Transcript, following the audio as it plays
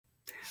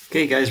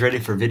Okay, guys, ready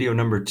for video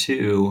number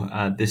 2.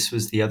 This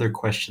was the other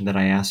question that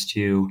I asked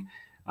you,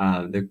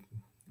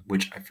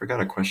 which I forgot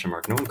a question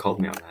mark. No one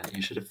called me on that.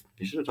 You should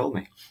have told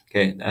me.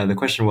 Okay, the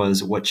question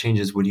was, what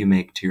changes would you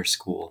make to your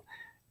school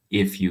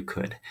if you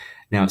could?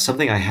 Now,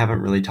 something I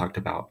haven't really talked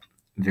about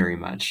very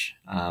much.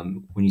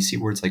 When you see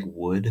words like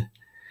would,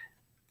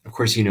 of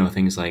course, you know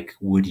things like,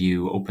 would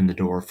you open the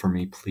door for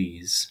me,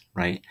 please,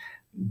 right?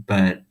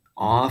 But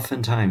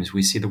oftentimes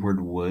we see the word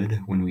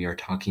would when we are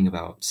talking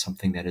about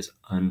something that is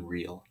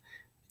unreal.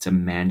 It's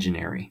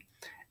imaginary.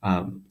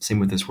 Same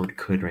with this word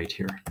could right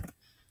here.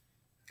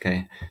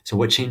 Okay, so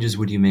what changes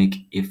would you make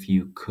if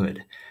you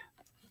could?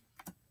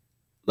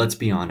 Let's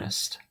be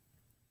honest.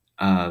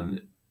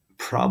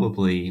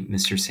 Probably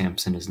Mr.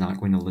 Sampson is not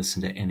going to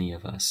listen to any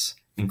of us,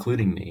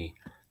 including me,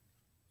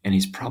 and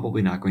he's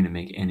probably not going to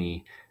make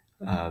any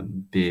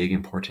big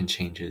important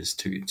changes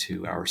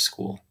to our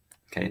school.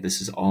 Okay,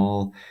 this is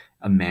all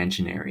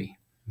imaginary.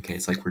 Okay,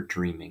 it's like we're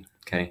dreaming.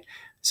 Okay,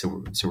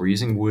 so we're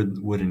using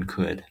would and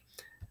could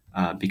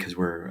because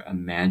we're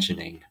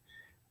imagining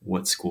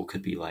what school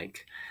could be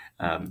like.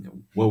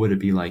 What would it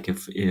be like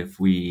if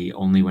we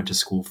only went to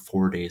school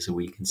 4 days a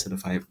week instead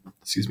of 5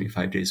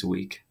 days a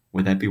week?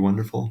 Would that be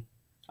wonderful?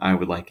 I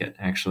would like it,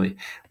 actually.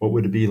 What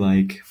would it be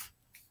like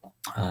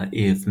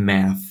if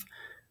math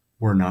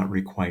were not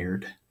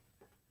required?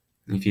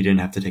 If you didn't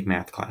have to take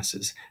math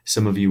classes?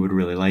 Some of you would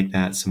really like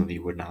that. Some of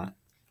you would not.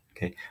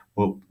 Okay.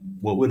 What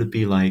would it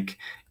be like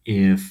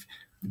if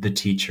the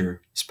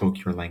teacher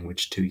spoke your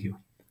language to you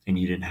and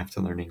you didn't have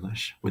to learn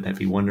English? Would that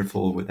be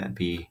wonderful? Would that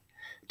be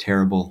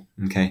terrible?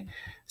 Okay.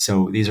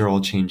 So these are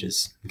all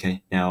changes.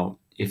 Okay. Now,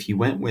 if you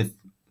went with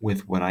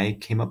what I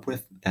came up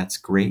with, that's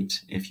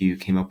great. If you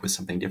came up with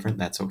something different,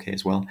 that's okay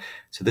as well.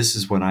 So this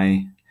is what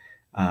I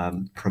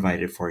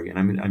provided for you.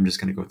 And I'm just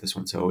going to go with this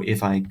one. So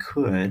if I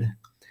could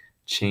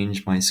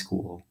change my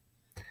school,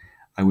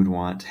 I would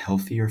want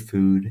healthier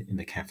food in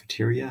the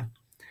cafeteria,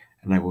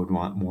 and I would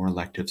want more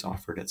electives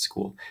offered at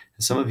school.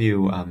 And some of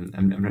you, I'm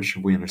not sure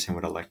if we understand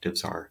what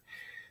electives are.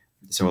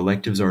 So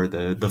electives are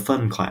the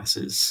fun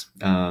classes.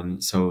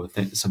 So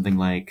something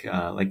like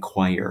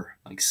choir,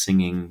 like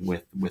singing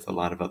with a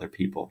lot of other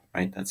people,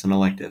 right? That's an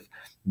elective.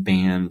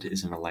 Band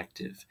is an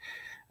elective.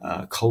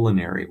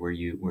 Culinary, where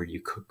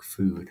you cook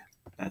food,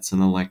 that's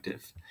an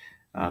elective.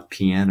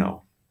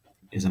 Piano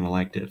is an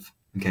elective.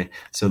 Okay,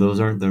 so those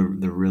aren't the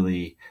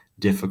really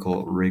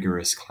difficult,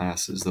 rigorous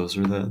classes. Those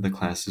are the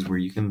classes where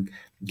you can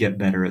get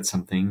better at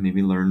something,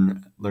 maybe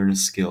learn a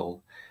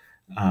skill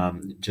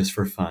just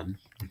for fun.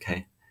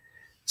 Okay,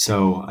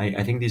 so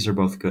I think these are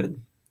both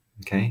good.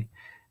 Okay,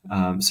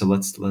 so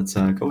let's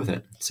go with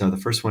it. So the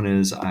first one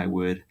is I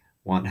would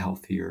want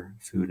healthier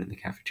food in the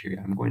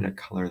cafeteria. I'm going to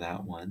color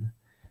that one.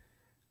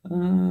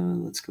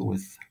 Let's go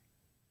with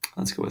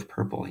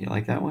purple. You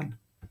like that one?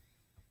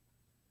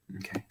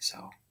 Okay,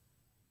 so.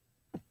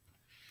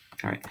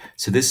 All right,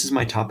 so this is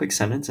my topic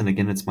sentence, and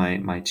again, it's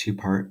my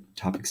two-part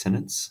topic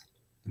sentence.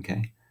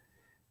 Okay,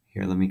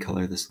 here, let me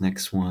color this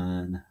next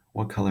one.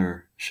 What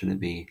color should it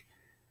be?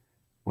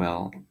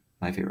 Well,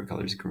 my favorite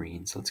color is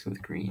green, so let's go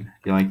with green.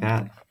 You like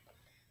that?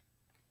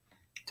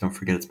 Don't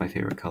forget it's my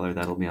favorite color.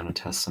 That'll be on a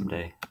test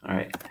someday. All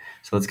right,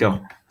 so let's go.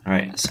 All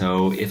right,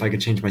 so if I could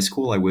change my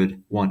school, I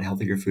would want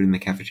healthier food in the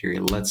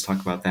cafeteria. Let's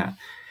talk about that.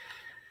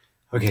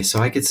 Okay,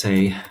 so I could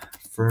say,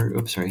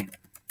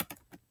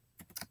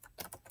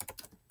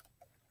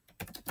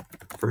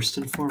 first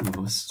and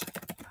foremost,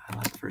 I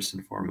like first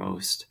and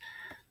foremost.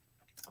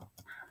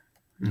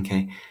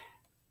 Okay.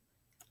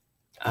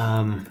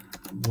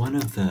 One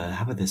of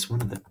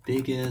the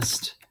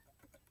biggest,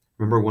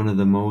 remember one of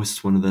the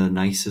most, one of the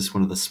nicest,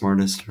 one of the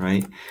smartest,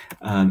 right?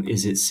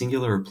 Is it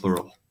singular or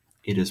plural?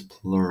 It is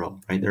plural,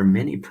 right? There are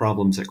many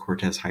problems at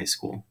Cortez High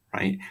School,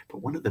 right?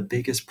 But one of the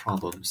biggest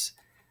problems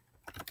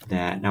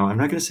now I'm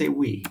not going to say I'm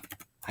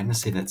going to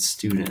say that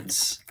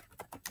students,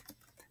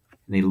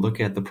 they look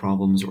at the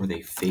problems or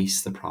they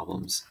face the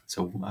problems.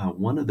 So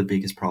one of the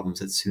biggest problems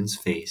that students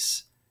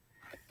face,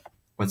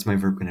 what's my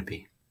verb going to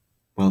be?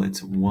 Well,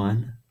 it's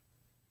one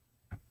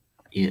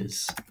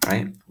is,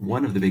 right?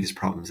 One of the biggest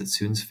problems that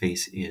students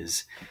face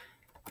is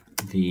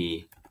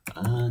the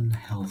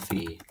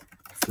unhealthy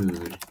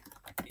food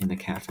in the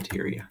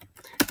cafeteria.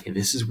 Okay,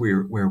 this is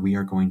where we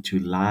are going to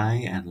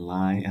lie and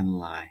lie and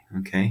lie,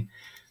 okay?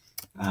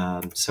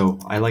 So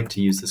I like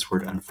to use this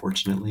word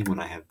unfortunately when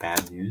I have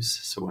bad news.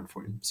 So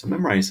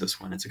memorize this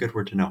one. It's a good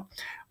word to know.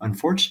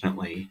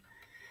 Unfortunately,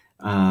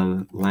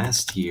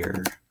 last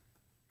year,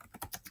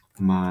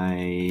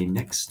 my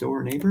next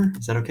door neighbor,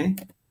 is that okay?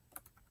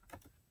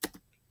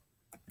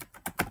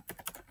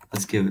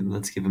 Let's give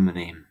him a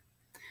name.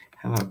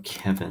 How about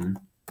Kevin?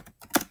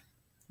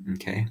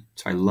 Okay,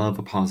 so I love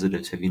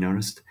appositives. Have you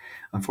noticed?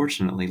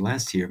 Unfortunately,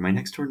 last year, my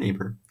next door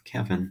neighbor,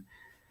 Kevin,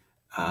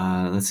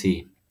 let's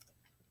see.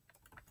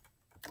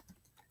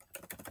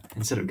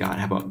 Instead of got,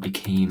 how about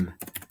became?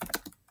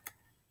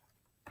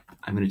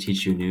 I'm going to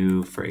teach you a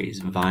new phrase.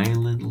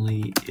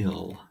 Violently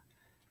ill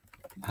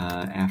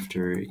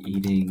after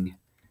eating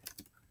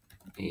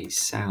a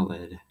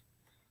salad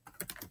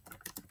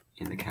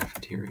in the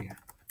cafeteria.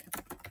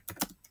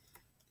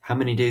 How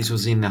many days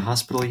was he in the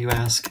hospital, you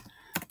ask?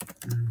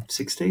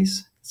 6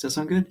 days? Does that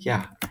sound good?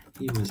 Yeah.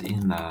 He was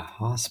in the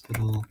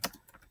hospital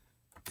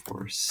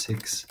for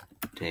 6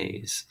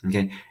 days.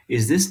 Okay.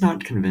 Is this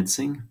not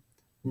convincing?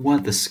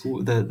 What, the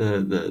school,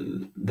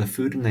 the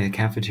food in the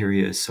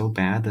cafeteria is so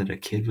bad that a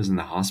kid was in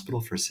the hospital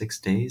for 6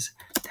 days?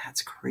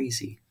 That's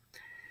crazy.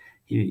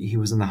 He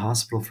was in the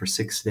hospital for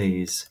 6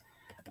 days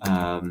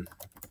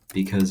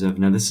because of,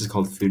 now this is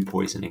called food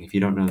poisoning. If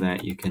you don't know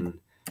that, you can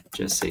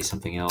just say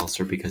something else,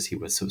 or because he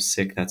was so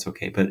sick, that's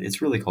okay. But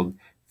it's really called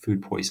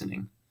food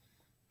poisoning.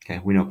 Okay,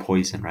 we know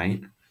poison,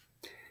 right?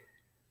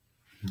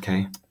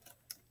 Okay.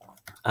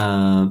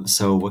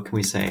 So what can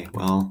we say?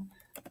 Well,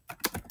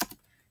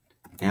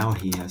 now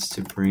he has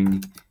to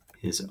bring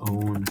his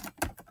own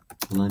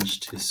lunch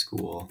to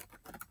school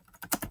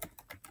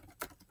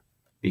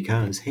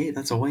because, hey,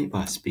 that's a white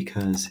bus,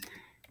 because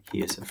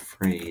he is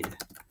afraid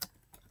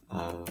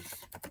of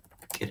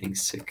getting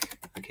sick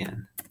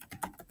again.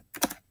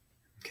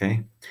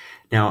 Okay.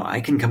 Now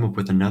I can come up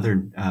with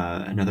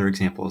another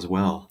example as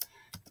well.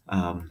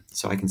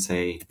 So I can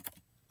say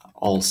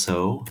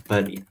also,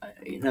 but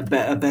in a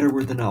better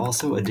word than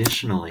also,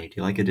 additionally. Do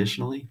you like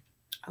additionally?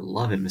 I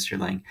love it, Mr.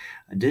 Laing.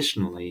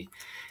 Additionally,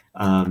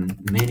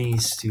 many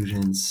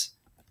students,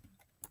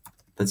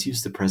 let's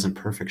use the present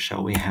perfect,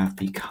 shall we, have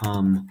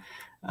become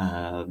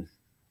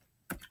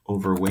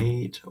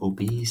overweight,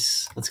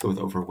 obese. Let's go with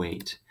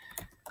overweight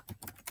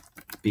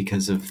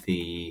because of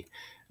the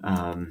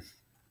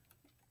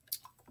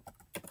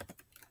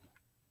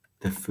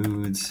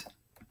foods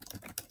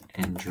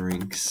and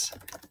drinks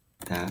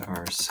that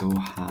are so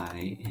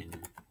high in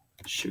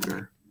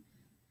sugar.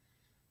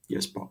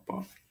 Yes, Bob.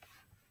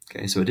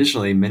 Okay, so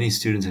additionally, many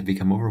students have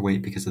become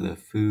overweight because of the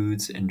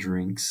foods and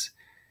drinks.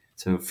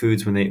 So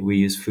foods, we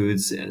use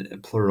foods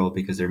plural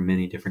because there are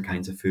many different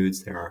kinds of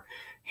foods. There are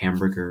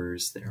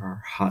hamburgers, there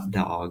are hot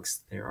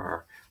dogs, there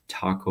are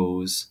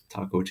tacos,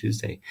 Taco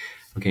Tuesday.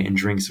 Okay, and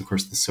drinks, of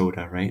course, the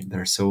soda, right?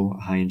 They're so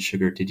high in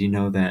sugar. Did you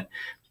know that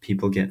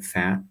people get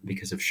fat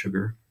because of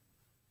sugar?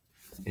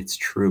 It's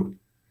true.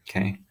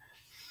 Okay.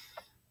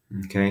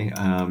 Okay.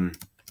 Oh,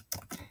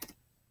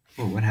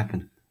 what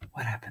happened?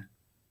 What happened?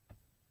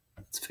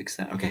 Let's fix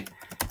that. Okay.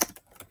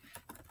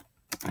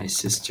 My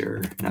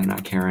sister, no,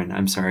 not Karen.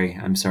 I'm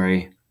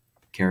sorry,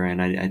 Karen.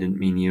 I didn't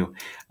mean you.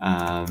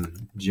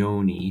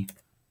 Joni.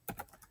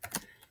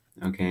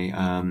 Okay.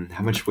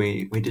 How much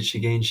weight did she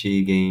gain?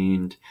 She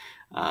gained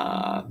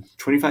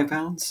 25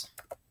 pounds.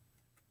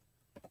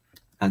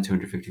 Not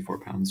 254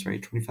 pounds,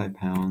 right? 25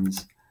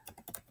 pounds.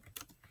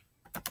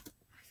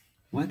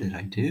 What did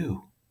I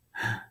do?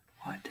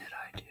 What did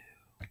I do?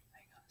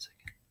 Hang on a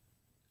second.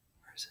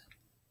 Where is it?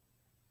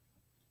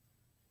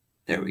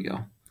 There we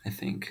go. I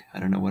think. I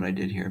don't know what I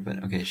did here,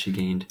 but okay, she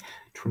gained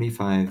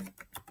 25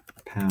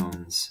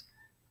 pounds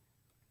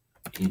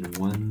in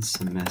 1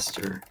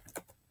 semester.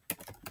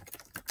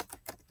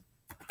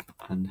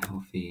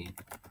 Unhealthy,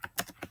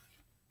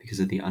 because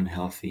of the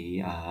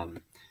unhealthy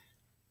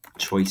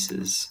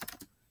choices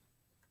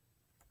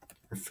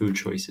or food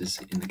choices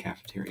in the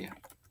cafeteria.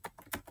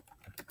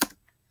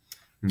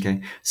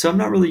 Okay, so I'm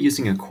not really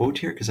using a quote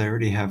here because I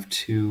already have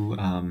two.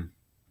 Oh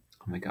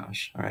my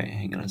gosh. All right,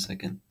 hang on a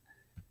second.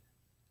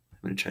 I'm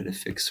going to try to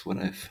fix what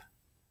I've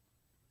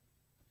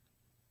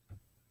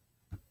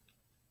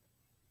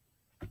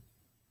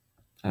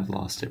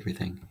lost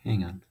everything.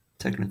 Hang on.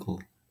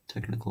 Technical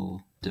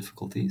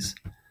difficulties.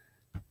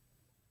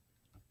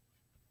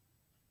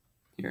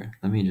 Here,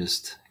 let me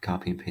just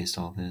copy and paste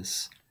all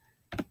this.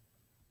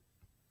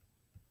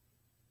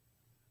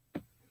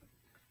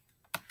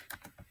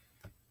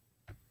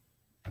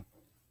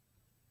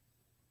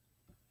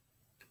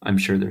 I'm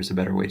sure there's a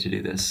better way to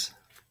do this,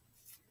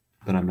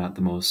 but I'm not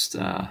the most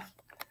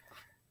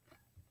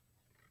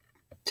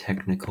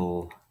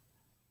technical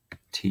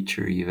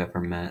teacher you've ever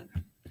met.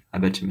 I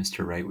bet you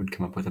Mr. Wright would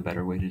come up with a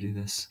better way to do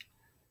this.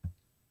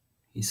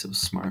 He's so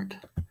smart.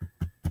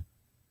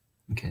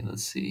 Okay,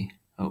 let's see.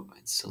 Oh,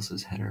 it still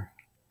says header.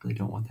 Really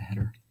don't want the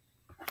header.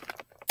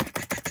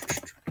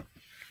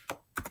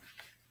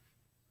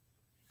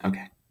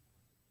 Okay.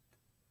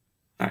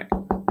 All right.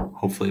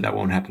 Hopefully that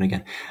won't happen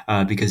again.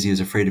 Because he is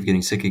afraid of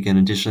getting sick again.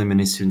 Additionally,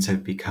 many students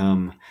have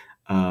become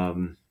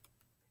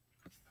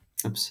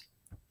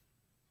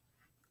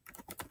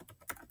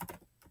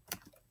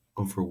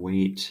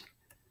overweight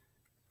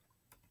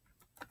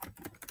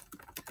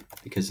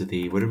because of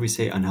the, what did we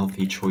say,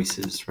 unhealthy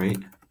choices, right?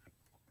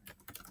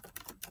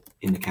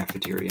 In the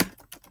cafeteria.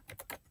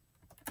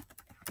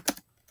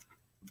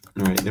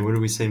 All right, then what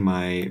did we say?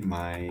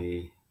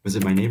 Was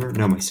it my neighbor?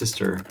 No, my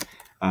sister.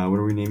 What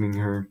are we naming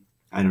her?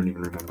 I don't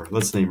even remember.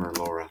 Let's name her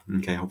Laura.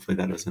 Okay, hopefully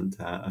that doesn't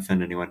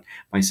offend anyone.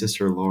 My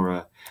sister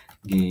Laura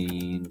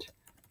gained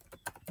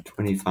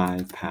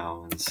 25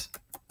 pounds.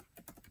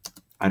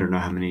 I don't know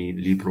how many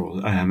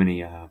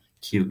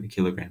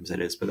kilograms that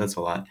is, but that's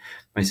a lot.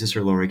 My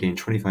sister Laura gained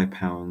 25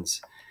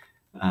 pounds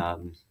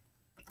in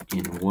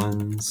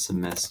 1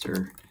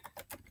 semester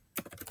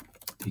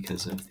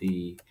because of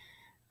the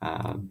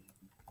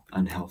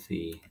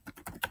unhealthy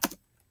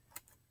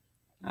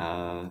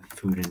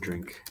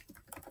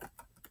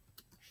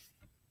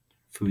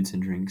foods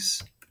and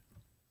drinks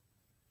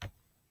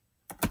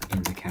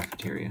in the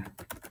cafeteria.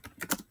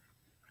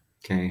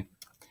 Okay.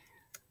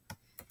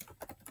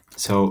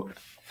 So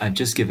I've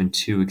just given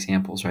two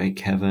examples, right?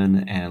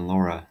 Kevin and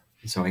Laura.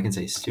 So I can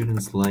say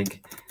students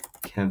like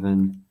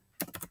Kevin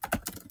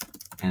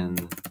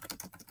and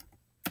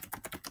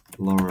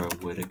Laura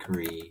would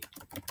agree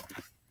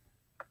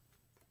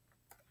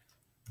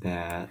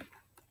that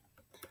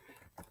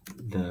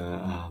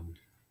the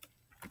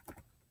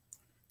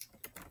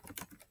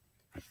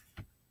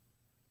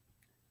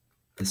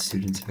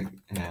students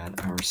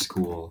at our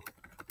school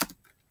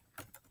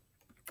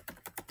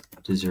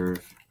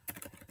deserve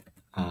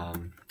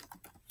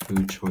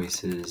food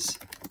choices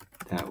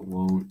that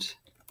won't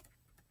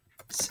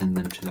send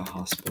them to the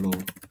hospital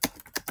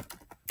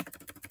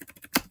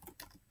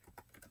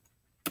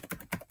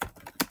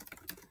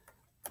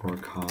or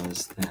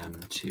cause them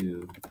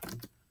to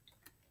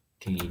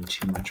gain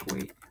too much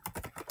weight.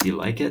 Do you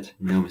like it?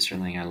 No,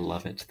 Mr. Laing, I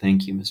love it.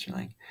 Thank you, Mr.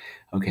 Laing.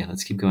 Okay,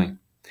 let's keep going.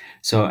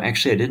 So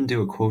actually, I didn't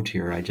do a quote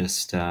here. I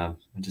just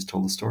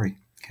told a story.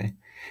 Okay.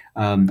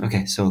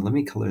 Okay, so let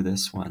me color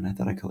this one. I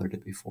thought I colored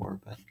it before,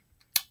 but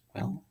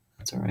well,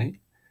 that's all right.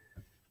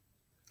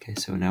 Okay,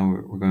 so now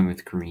we're going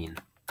with green.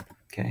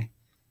 Okay.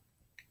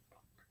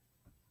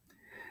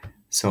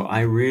 So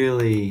I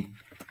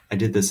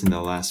did this in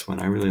the last one.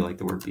 I really like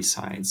the word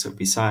besides. So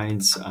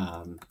besides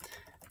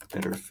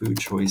better food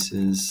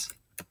choices,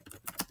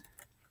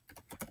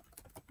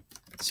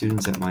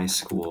 students at my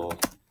school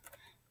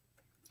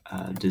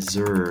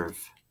deserve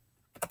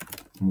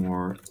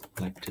more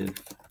elective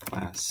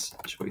class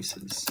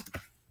choices.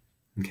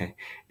 Okay.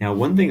 Now,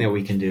 one thing that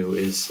we can do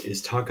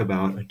is talk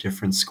about a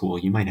different school.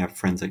 You might have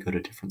friends that go to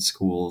different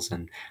schools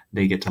and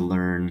they get to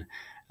learn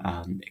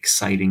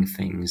exciting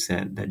things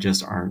that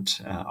just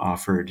aren't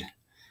offered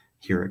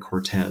here at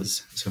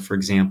Cortez. So, for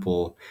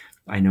example,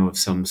 I know of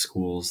some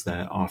schools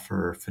that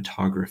offer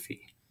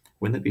photography.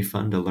 Wouldn't it be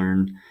fun to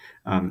learn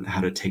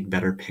how to take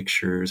better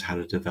pictures, how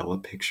to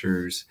develop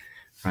pictures,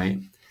 right?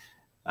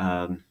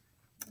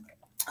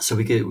 So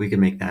we could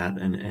make that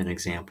an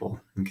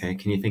example. Okay,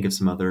 can you think of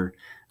some other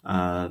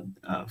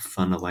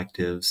fun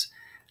electives?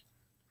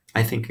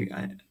 I think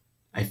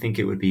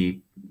it would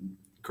be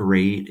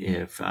great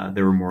if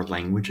there were more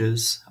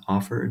languages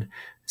offered.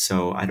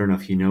 So I don't know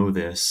if you know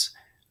this,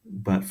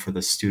 but for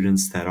the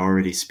students that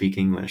already speak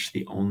English,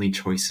 the only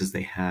choices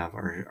they have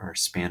are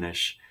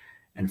Spanish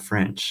and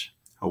French.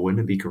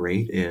 Wouldn't it be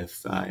great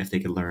if they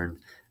could learn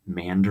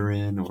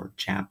Mandarin or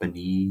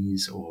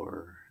Japanese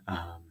or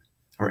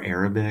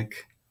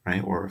Arabic,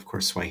 right? Or of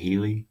course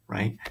Swahili,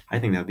 right? I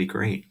think that would be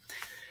great.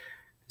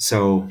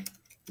 So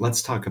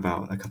let's talk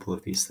about a couple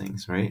of these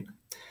things, right?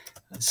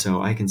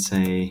 So I can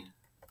say,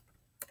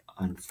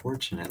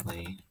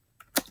 unfortunately,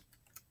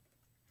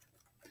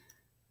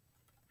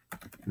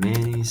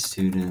 many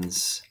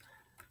students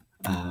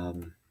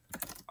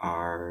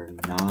are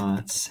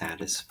not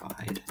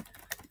satisfied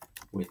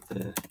with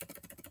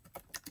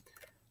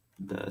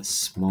the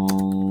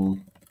small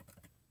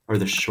or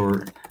the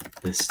short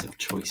list of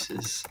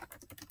choices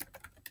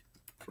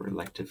for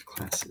elective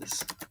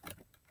classes.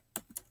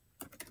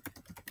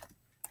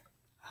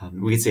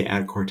 We could say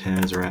at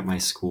Cortez or at my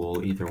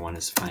school. Either one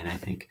is fine, I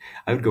think.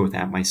 I would go with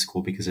at my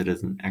school because it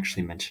doesn't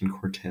actually mention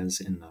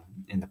Cortez in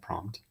the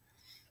prompt.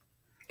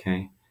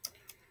 Okay.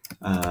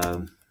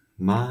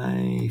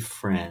 My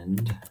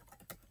friend.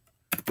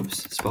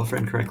 Oops, spell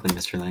friend correctly,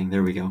 Mr. Laing.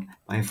 There we go.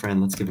 My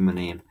friend, let's give him a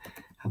name.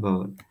 How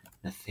about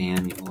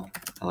Nathaniel?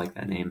 I like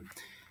that name.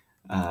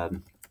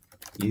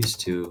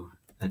 Used to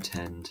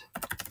attend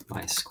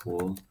my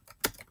school,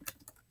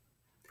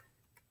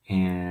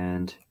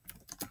 and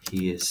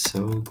he is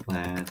so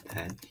glad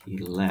that he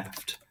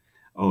left.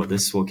 Oh,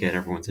 this will get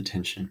everyone's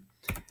attention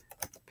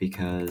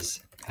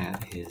because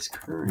at his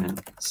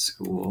current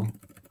school,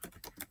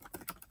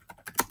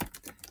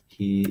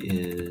 he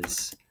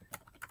is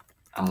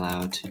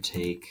allowed to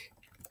take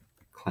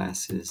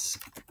classes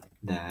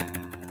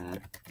that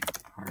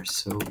are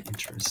so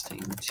interesting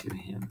to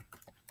him.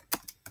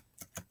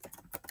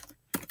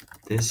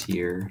 This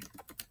year,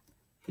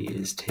 he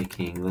is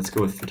taking, let's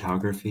go with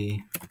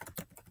photography.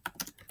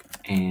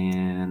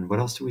 And what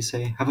else do we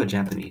say? How about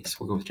Japanese?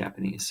 We'll go with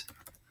Japanese.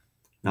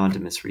 Nod to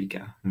Miss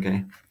Rika,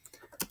 okay?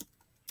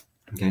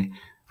 Okay.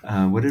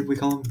 What did we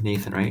call him?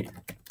 Nathan, right?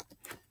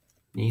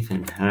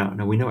 Nathan. I don't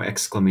know. We know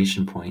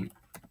exclamation point.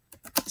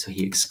 So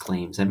he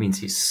exclaims. That means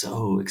he's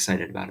so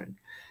excited about it.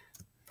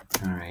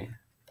 All right.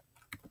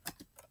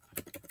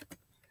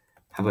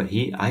 How about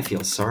he? I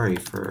feel sorry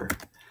for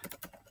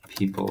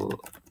people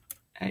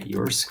at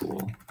your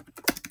school.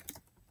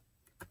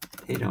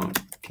 They don't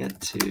get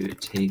to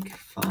take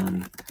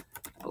fun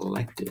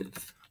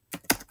elective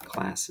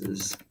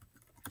classes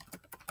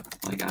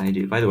like I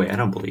do. By the way, I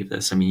don't believe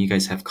this. I mean, you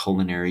guys have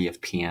culinary, you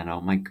have piano,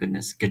 my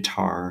goodness,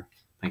 guitar,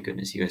 my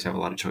goodness, you guys have a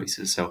lot of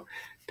choices. So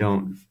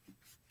don't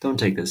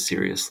take this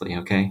seriously,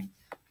 okay?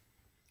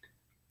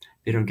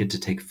 They don't get to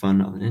take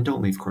fun, and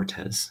don't leave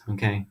Cortez,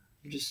 okay?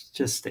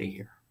 Just stay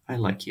here. I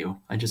like you.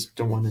 I just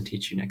don't want to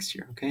teach you next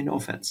year, okay? No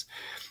offense.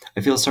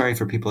 I feel sorry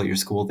for people at your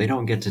school. They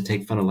don't get to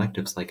take fun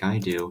electives like I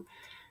do.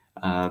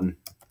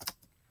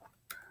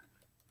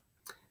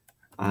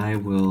 I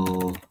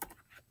will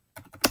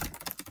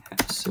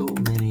have so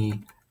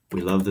many,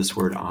 we love this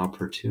word,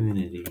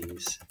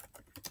 opportunities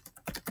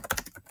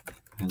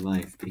in my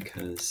life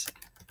because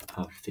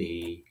of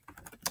the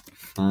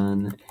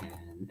fun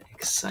and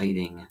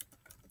exciting,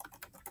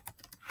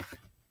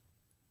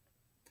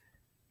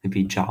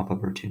 maybe job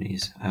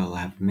opportunities. I will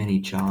have many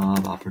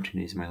job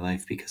opportunities in my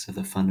life because of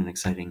the fun and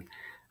exciting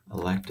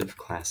elective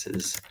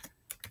classes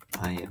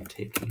I am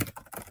taking.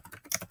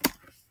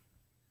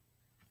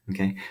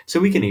 Okay, so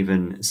we can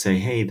even say,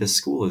 hey, the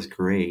school is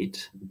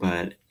great,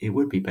 but it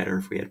would be better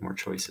if we had more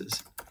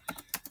choices.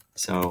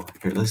 So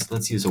here,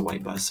 let's use a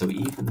white bus. So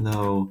even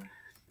though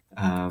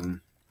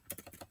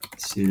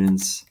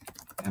students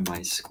at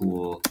my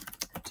school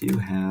do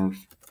have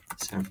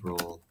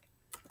several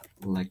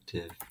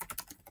elective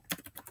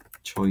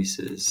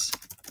choices,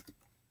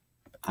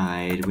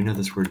 do we know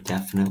this word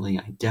definitely?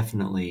 I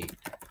definitely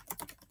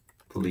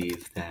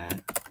believe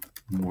that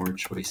more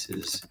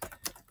choices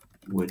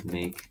would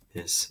make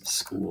this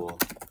school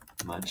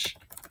much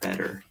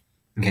better.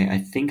 Okay, I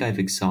think I've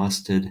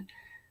exhausted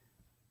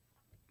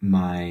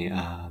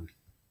my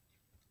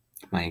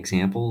my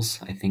examples.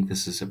 I think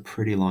this is a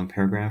pretty long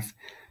paragraph.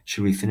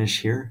 Should we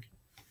finish here?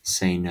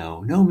 Say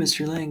no. No,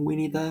 Mr. Laing, we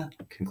need the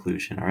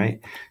conclusion, all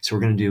right? So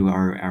we're going to do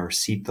our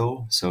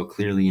cito, so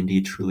clearly,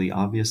 indeed, truly,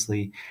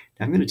 obviously.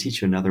 Now I'm going to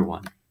teach you another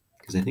one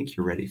because I think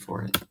you're ready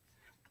for it,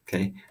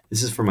 okay?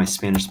 This is for my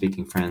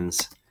Spanish-speaking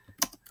friends.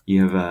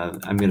 You have,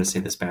 I'm going to say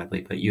this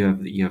badly, but you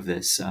have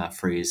this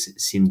phrase,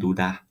 sin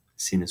duda.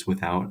 Sin is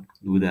without,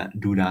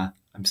 duda,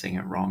 I'm saying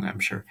it wrong, I'm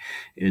sure,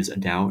 is a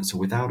doubt. So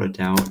without a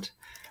doubt,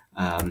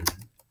 our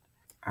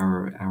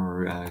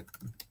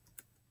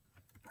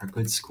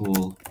good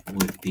school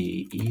would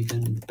be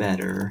even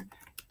better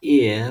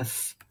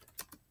if,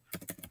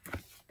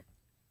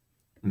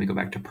 let me go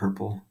back to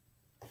purple.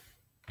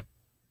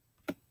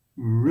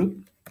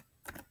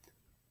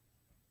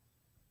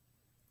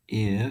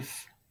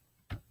 If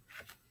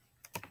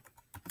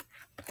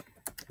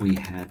we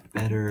had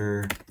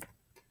better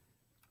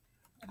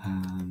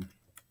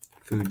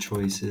food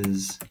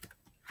choices,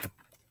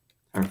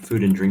 or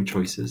food and drink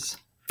choices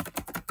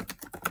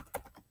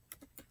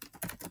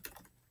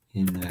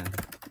in the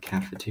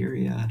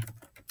cafeteria,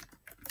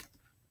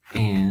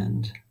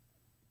 and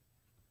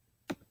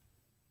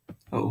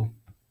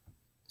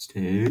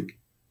steak.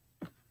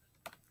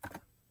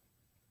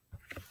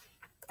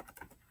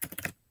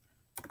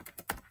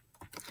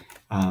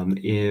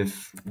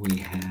 If we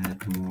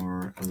had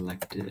more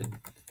elective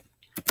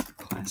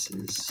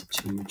classes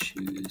to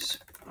choose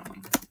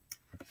from.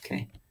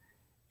 Okay,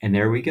 and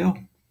there we go.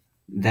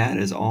 That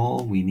is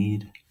all we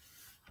need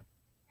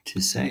to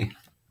say.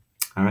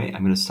 All right,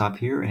 I'm going to stop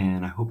here,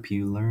 and I hope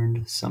you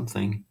learned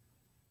something.